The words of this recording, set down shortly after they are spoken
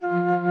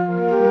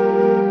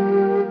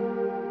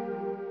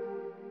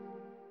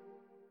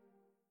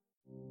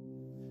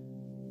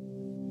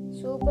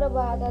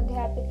सुप्रभात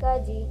अध्यापिका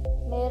जी।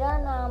 मेरा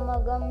नाम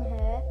अगम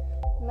है।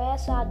 मैं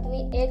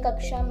 7वीं A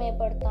कक्षा में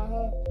पढ़ता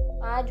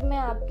हूँ। आज मैं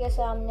आपके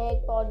सामने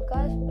एक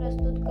पॉडकास्ट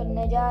प्रस्तुत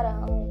करने जा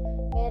रहा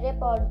हूँ। मेरे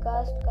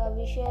पॉडकास्ट का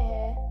विषय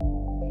है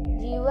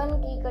जीवन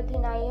की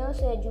कठिनाइयों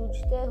से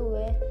जूझते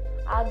हुए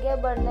आगे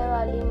बढ़ने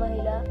वाली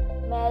महिला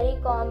मैरी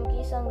कॉम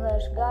की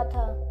संघर्ष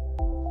गाथा।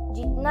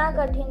 जितना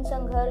कठिन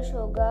संघर्ष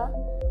होगा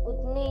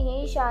उतनी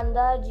ही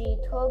शानदार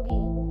जीत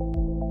होगी।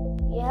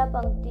 यह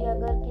पंक्ति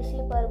अगर किसी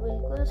पर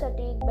बिल्कुल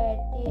सटीक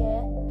बैठती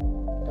है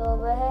तो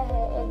वह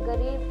है एक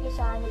गरीब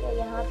किसान के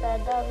यहाँ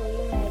पैदा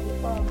हुई मैरी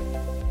कॉम।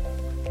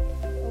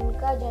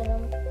 उनका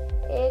जन्म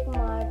 1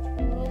 मार्च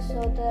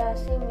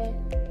 1983 में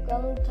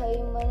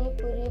कंगथई,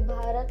 मणिपुरी,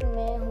 भारत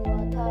में हुआ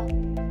था।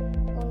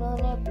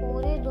 उन्होंने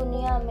पूरी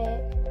दुनिया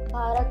में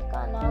भारत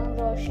का नाम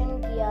रोशन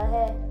किया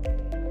है।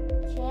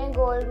 6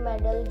 गोल्ड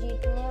मेडल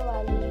जीतने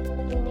वाली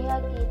दुनिया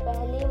की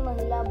पहली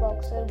महिला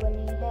बॉक्सर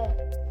बनी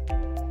है।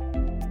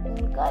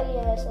 उनका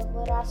यह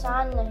सफर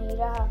आसान नहीं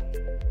रहा।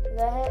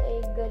 वह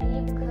एक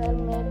गरीब घर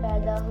में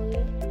पैदा हुई,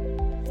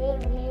 फिर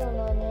भी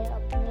उन्होंने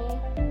अपनी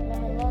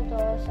मेहनत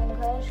और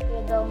संघर्ष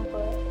के दम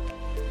पर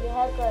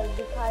यह कर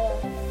दिखाया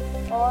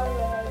और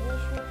वह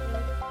विश्व की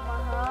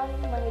महान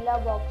महिला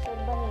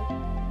बॉक्सर बनी।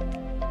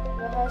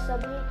 वह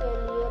सभी के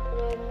लिए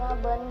प्रेरणा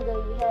बन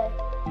गई है।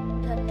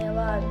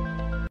 धन्यवाद।